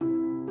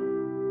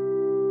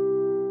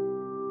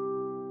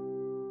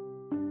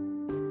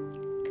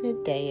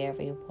Good day,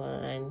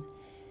 everyone.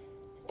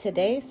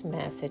 Today's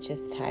message is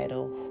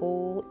titled,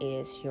 Who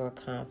is Your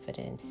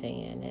Confidence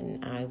In?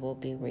 And I will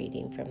be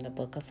reading from the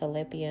book of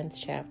Philippians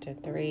chapter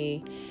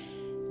 3,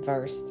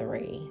 verse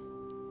 3.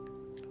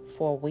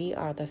 For we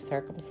are the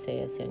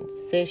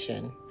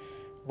circumcision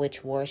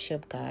which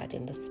worship God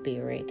in the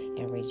Spirit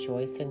and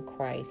rejoice in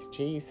Christ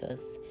Jesus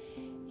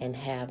and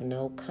have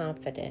no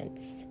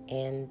confidence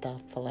in the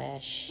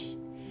flesh.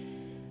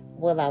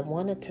 Well, I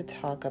wanted to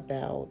talk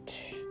about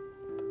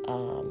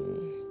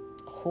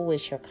who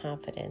is your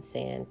confidence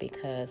in,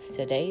 because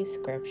today's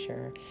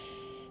scripture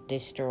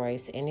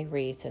destroys any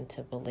reason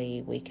to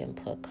believe we can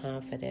put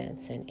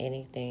confidence in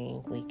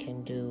anything we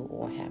can do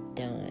or have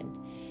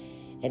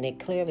done. And it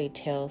clearly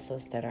tells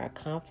us that our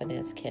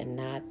confidence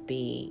cannot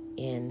be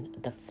in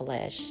the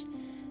flesh,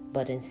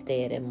 but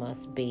instead it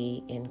must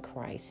be in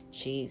Christ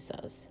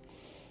Jesus.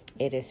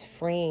 It is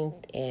freeing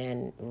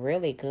and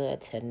really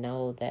good to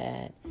know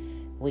that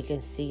we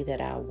can see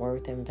that our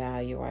worth and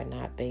value are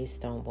not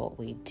based on what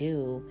we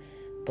do,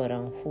 but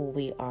on who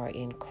we are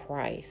in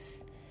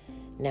Christ.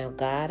 Now,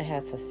 God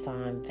has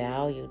assigned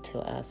value to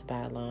us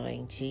by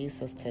allowing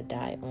Jesus to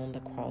die on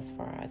the cross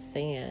for our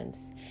sins.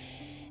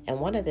 And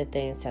one of the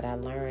things that I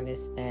learned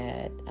is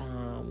that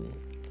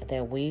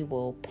that we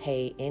will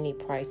pay any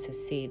price to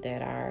see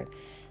that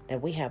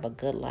we have a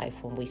good life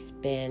when we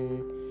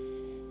spend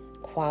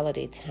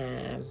quality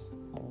time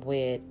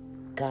with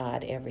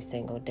God every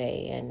single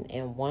day.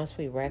 And once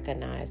we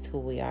recognize who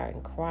we are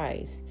in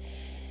Christ,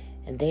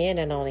 and then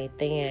and only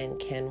then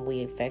can we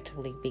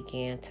effectively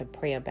begin to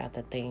pray about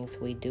the things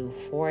we do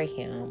for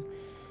Him.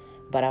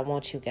 But I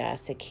want you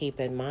guys to keep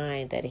in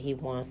mind that He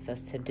wants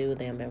us to do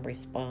them in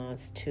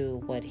response to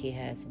what He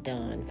has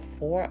done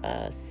for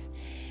us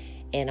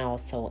and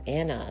also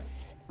in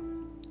us.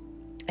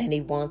 And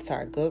He wants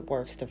our good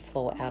works to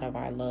flow out of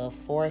our love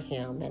for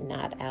Him and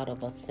not out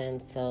of a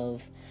sense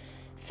of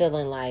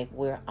feeling like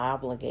we're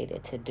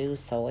obligated to do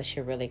so. It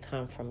should really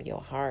come from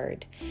your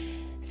heart.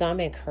 So I'm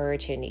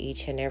encouraging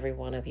each and every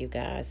one of you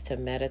guys to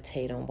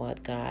meditate on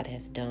what God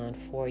has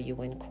done for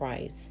you in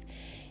Christ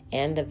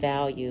and the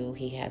value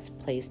He has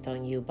placed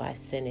on you by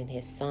sending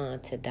His Son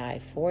to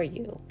die for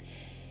you.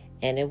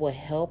 And it will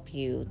help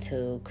you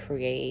to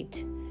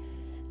create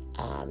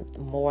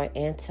more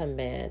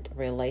intimate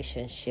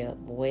relationship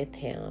with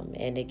Him.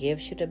 And it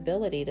gives you the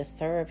ability to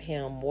serve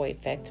Him more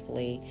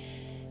effectively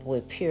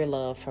with pure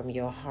love from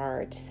your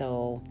heart.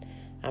 So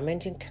I'm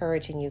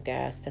encouraging you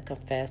guys to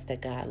confess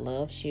that God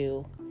loves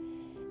you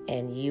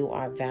and you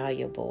are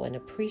valuable, and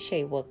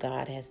appreciate what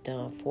God has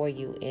done for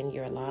you in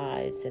your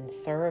lives and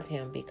serve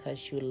Him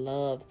because you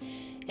love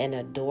and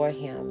adore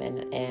Him.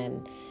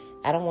 And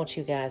I don't want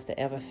you guys to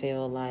ever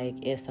feel like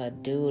it's a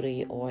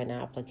duty or an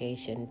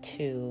obligation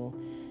to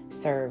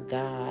serve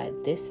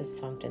God. This is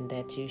something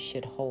that you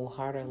should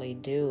wholeheartedly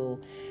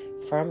do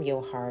from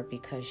your heart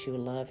because you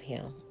love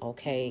Him,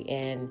 okay?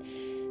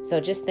 And so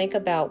just think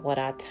about what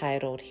I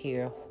titled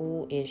here,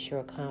 Who is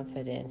Your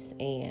Confidence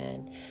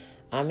In?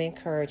 I'm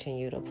encouraging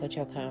you to put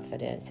your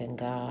confidence in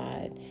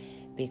God,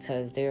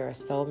 because there are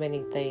so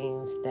many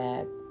things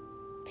that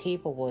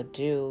people will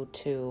do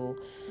to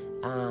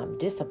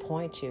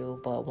disappoint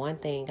you. But one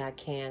thing I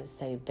can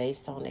say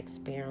based on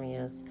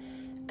experience,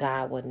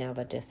 God would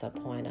never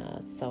disappoint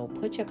us. So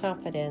put your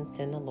confidence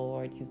in the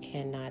Lord. You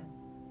cannot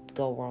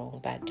go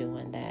wrong by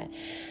doing that.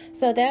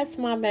 So that's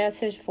my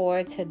message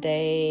for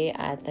today.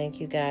 I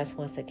thank you guys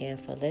once again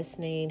for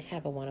listening.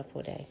 Have a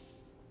wonderful day.